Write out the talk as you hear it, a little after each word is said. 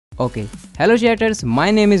Okay, hello chatters,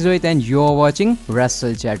 my name is Rohit and you are watching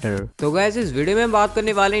wrestle chatter. तो guys, इस video में हम बात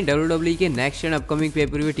करने वाले हैं WWE के नेक्स्ट एंड अपकमिंग पे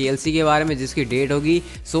पर व्यू TLC के बारे में, जिसकी डेट होगी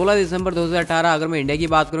 16 दिसंबर 2018। अगर मैं इंडिया की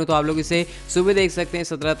बात करूं तो आप लोग इसे सुबह देख सकते हैं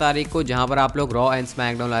 17 तारीख को, जहां पर आप लोग रॉ एंड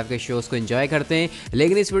स्मैकडाउन लाइव के शोज को एंजॉय करते हैं।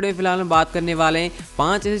 लेकिन इस वीडियो में फिलहाल हम बात करने वाले हैं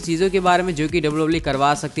 5 ऐसी चीज़ों के बारे में जो कि WWE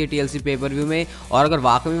करवा सकती है TLC पे पर व्यू में, और अगर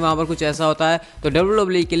वाकई में वहाँ पर कुछ ऐसा होता है तो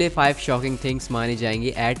WWE के लिए 5 शॉकिंग थिंग्स मानी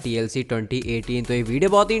जाएंगी एट TLC 2018। तो ये वीडियो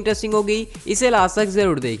बहुत ही इंटरेस्टिंग होगी, इसे लास्ट तक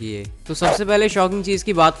जरूर देखिए। तो सबसे पहले शॉकिंग चीज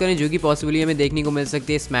की बात करें जो कि पॉसिबली हमें देखने को मिल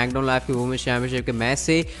सकती है स्मैकडाउन लाइव के वुमेन्स चैंपियनशिप के मैच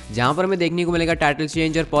से, जहां पर हमें देखने को मिलेगा टाइटल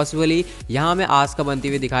चेंज, और पॉसिबली यहां हमें आस्का बनती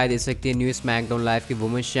हुई दिखाई दे सकती है न्यू स्मैकडाउन लाइव की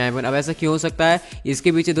वुमेन्स चैंपियन। अब ऐसा क्यों हो सकता है,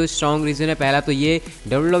 इसके पीछे दो स्ट्रॉन्ग रीजन है। पहला तो ये,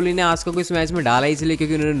 WWE ने आस्का को इस मैच में डाला इसलिए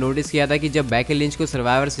क्योंकि उन्होंने नोटिस किया था कि जब बेकी लिंच को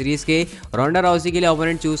सर्वाइवर सीरीज के रोंडा राउसी के लिए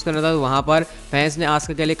ओपोनेंट चूज करना था तो वहां पर फैंस ने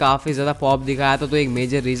आस्का के लिए काफी ज्यादा पॉप दिखाया था। तो एक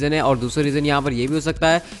मेजर रीजन है। और दूसरा रीजन यहाँ पर यह भी हो सकता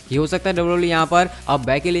है कि हो सकता है WWE यहाँ पर अब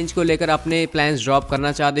बेकी लिंच को लेकर अपने प्लान्स ड्रॉप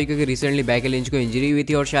करना चाहते हैं, क्योंकि रिसेंटली बेकी लिंच को इंजरी हुई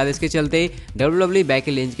थी और शायद इसके चलते WWE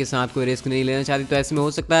बेकी लिंच के साथ कोई रिस्क नहीं लेना चाहती। तो ऐसे में हो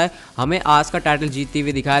सकता है हमें आस्का टाइटल जीतती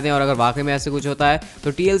हुई दिखाई दें, और अगर वाकई में ऐसे कुछ होता है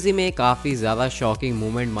तो TLC में काफी ज्यादा शॉकिंग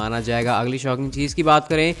मूवमेंट माना जाएगा। अगली शॉकिंग चीज की बात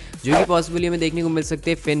करें जो कि पॉसिबली हमें देखने को मिल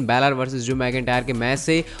सकती है Finn Balor versus Drew McIntyre के मैच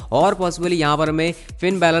से, और पॉसिबली यहाँ पर हमें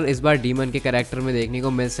फिन बैलर इस बार डीमन के कैरेक्टर में देखने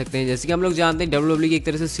को मिल सकते हैं। जैसे कि हम लोग जानते हैं WWE की एक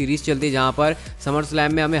तरह से सीरीज चलती है जहां पर समर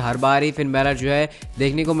स्लैम में हमें हर बार ही फिन बैलर जो है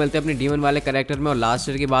देखने को मिलते हैं अपने डीमन वाले कैरेक्टर में। और लास्ट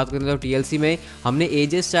ईयर की बात करें तो TLC में हमने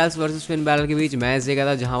AJ styles versus Finn Balor के बीच मैच देखा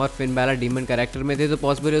था जहां पर फिन बैलर डीमन कैरेक्टर में थे। तो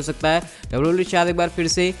पॉसिबल हो सकता है WWE शायद एक बार फिर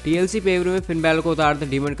से TLC पे में फिन बैलर को उतारते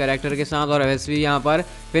डीमन कैरेक्टर के साथ, और वैसे भी यहाँ पर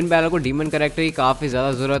फिन बैलर को डीमन कैरेक्टर की काफी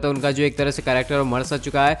ज्यादा जरूरत है। उनका जो एक तरह से कैरेक्टर मर सा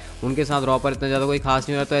चुका है, उनके साथ रॉ पर इतना ज्यादा कोई खास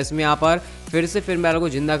नहीं हो रहा। तो इसमें यहाँ पर फिर से फिन बैलर को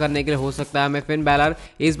जिंदा करने के लिए हो सकता है हमें फिन बैलर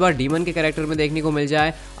इस बार डीमन के कैरेक्टर में देखने को मिल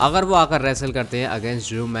जाए, अगर वो आकर रेसल करते हैं अगेंस्ट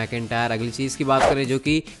ड्रू मैकिंटायर। अगली चीज की बात करें जो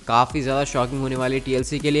कि काफी ज्यादा शॉकिंग होने वाली है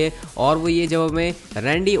TLC के लिए, और वो ये जब हमें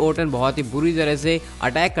रैंडी ओर्टन बहुत ही बुरी तरह से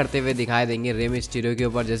अटैक करते हुए दिखाई देंगे रे मिस्टीरियो के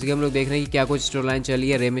ऊपर। जैसे कि हम लोग देख रहे हैं कि क्या कुछ स्टोरी लाइन चली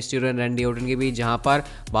है रे मिस्टीरियो और रैंडी ओर्टन के बीच, जहां पर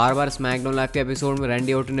बार बार स्मैकडाउन लाइव के एपिसोड में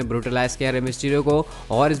रैंडी ओर्टन ने ब्रूटलाइज किया रे मिस्टीरियो को।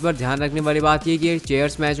 और इस बार ध्यान रखने वाली बात ये कि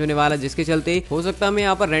चेयर्स मैच होने वाला, जिसके चलते हो सकता है हमें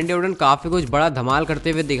यहाँ पर रैंडी ओर्टन काफी कुछ बड़ा धमाल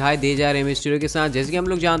करते हुए दिखाई दे जाए रे मिस्टीरियो के साथ। जैसे कि हम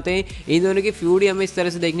लोग जानते हैं इन दोनों की फ्यूड हमें इस तरह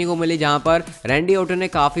से देखने को मिली जहां पर रैंडी ओर्टन ने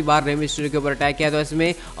काफी बार रे मिस्टीरियो के ऊपर अटैक किया। तो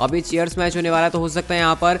इसमें अभी चेयर्स मैच होने वाला, तो हो सकता है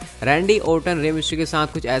यहाँ पर रैंडी ओर्टन रे मिस्टीरियो के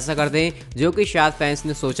साथ कुछ ऐसा कर दें जो कि शायद फैंस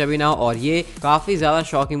ने सोचा भी ना हो, और ये काफी ज्यादा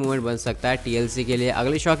शॉकिंग मूवमेंट बन सकता है TLC के लिए।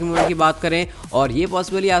 अगले शॉकिंग मूवमेंट की बात करें और ये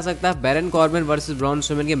पॉसिबली आ सकता है Baron Corbin versus Braun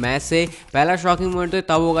Strowman के मैच से। पहला शॉकिंग मूवमेंट तो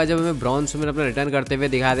तब होगा जब हमें ब्रॉन स्ट्रोमैन अपना रिटर्न करते हुए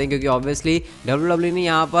दिखा दें, क्योंकि ऑब्वियसली WWE ने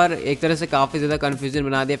यहाँ पर एक तरह से काफी ज्यादा कंफ्यूजन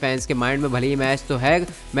बना दिया फैंस के माइंड में। भले ही मैच तो है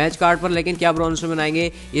मैच कार्ड पर, लेकिन क्या ब्रॉन स्ट्रोमैन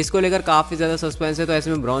आएंगे इसको लेकर काफी ज्यादा सस्पेंस है। तो ऐसे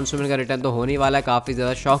में ब्रॉन स्ट्रोमैन का रिटर्न तो होने वाला है काफी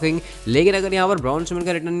ज्यादा शॉकिंग, लेकिन अगर यहाँ पर ब्रॉन स्ट्रोमैन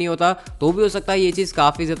का रिटर्न नहीं होता तो भी हो सकता है ये चीज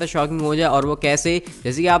काफी ज्यादा शॉकिंग हो जाए। और वो कैसे,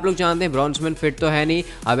 जैसे कि आप लोग जानते हैं ब्रॉन स्ट्रोमैन फिट तो है नहीं।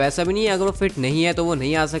 अब ऐसा भी नहीं है अगर वो फिट नहीं है तो वो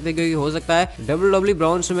नहीं आ सकते, क्योंकि हो सकता है WWE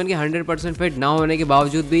ब्रॉन स्ट्रोमैन के 100% फिट ना होने के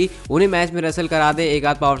बावजूद भी उन्हें मैच में रेसल करा दे, एक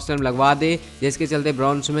आध पावर स्लैम लगवा दे जिसके चलते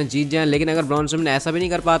ब्रॉन स्ट्रोमैन जीत जाए। लेकिन अगर ब्रॉन स्ट्रोमैन ऐसा भी नहीं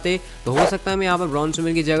कर पाते तो हो सकता है हमें यहाँ पर ब्रॉन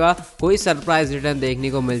स्ट्रोमैन की जगह कोई सरप्राइज रिटर्न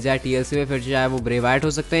देखने को मिल जाए TLC में। फिर चाहे वो ब्रे वाइट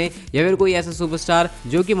हो सकते हैं या फिर कोई ऐसा सुपरस्टार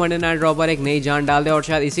जो कि मंडे नाइट रॉ पर एक नई जान डाल दे। और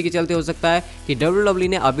शायद इसी के चलते हो सकता है कि WWE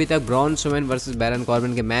ने अभी तक Braun Strowman versus Baron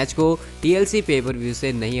Corbin के मैच को TLC पे पर व्यू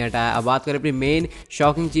से नहीं हटाया। अब बात करें अपनी मेन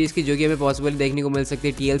शॉकिंग चीज की जो कि हमें पॉसिबल देखने को मिल सकती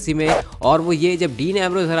है TLC में, और वो ये जब डीन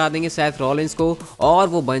एम्ब्रोस हरा देंगे सेथ रॉलिंस को और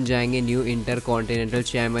वो बन जाएंगे न्यू इंटरकॉन्टिनेंटल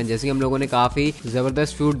चैंपियन। जैसे कि हम लोगों ने काफी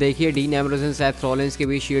जबरदस्त फ्यूड देखी है dean Ambrose and Seth Rollins के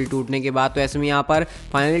बीच शील्ड टूटने के बाद। तो ऐसे में यहाँ पर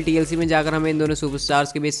फाइनली TLC में जाकर हमें इन दोनों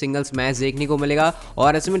सुपरस्टार्स के बीच सिंगल्स मैच देखने को मिलेगा,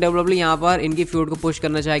 और ऐसे में WWE यहाँ पर इनकी फ्यूड को पुश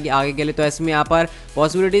करना चाहेगी आगे के लिए। तो ऐसे में यहाँ पर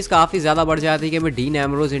पॉसिबिलिटीज काफी ज्यादा बढ़ जाती है कि हमें डीन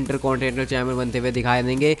एम्ब्रोस इंटरकॉन्टिनेंटल चैंपियन बनते हुए दिखाई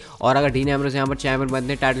देंगे। और अगर डीन एम्ब्रोस यहाँ पर चैंपियन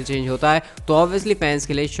बनते टाइटल चेंज होता है तो ऑब्वियसली फैंस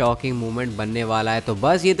के लिए शॉकिंग मूवमेंट बनने वाला है। तो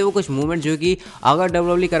बस ये तो वो कुछ मूवमेंट जो कि अगर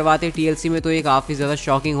WWE करवाते TLC में तो ये काफी ज्यादा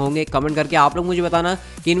शॉकिंग होंगे। कमेंट करके आप लोग मुझे बताना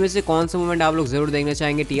कि इनमें से कौन सा मूवमेंट आप लोग जरूर देखना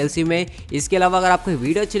चाहेंगे TLC में। इसके अलावा अगर आपको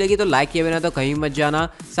वीडियो अच्छी लगी तो लाइक किए बिना तो कहीं मत जाना,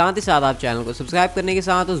 साथ ही साथ आप चैनल को सब्सक्राइब करने के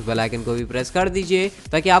साथ उस बेल आइकन को भी प्रेस कर दीजिए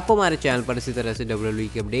ताकि आपको हमारे चैनल पर इसी तरह से WWE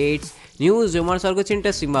की अपडेट्स, न्यूज, rumors और कुछ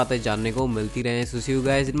इंटरेस्टिंग बातें जानने को मिलती रहे। So see you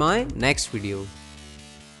guys in my next video.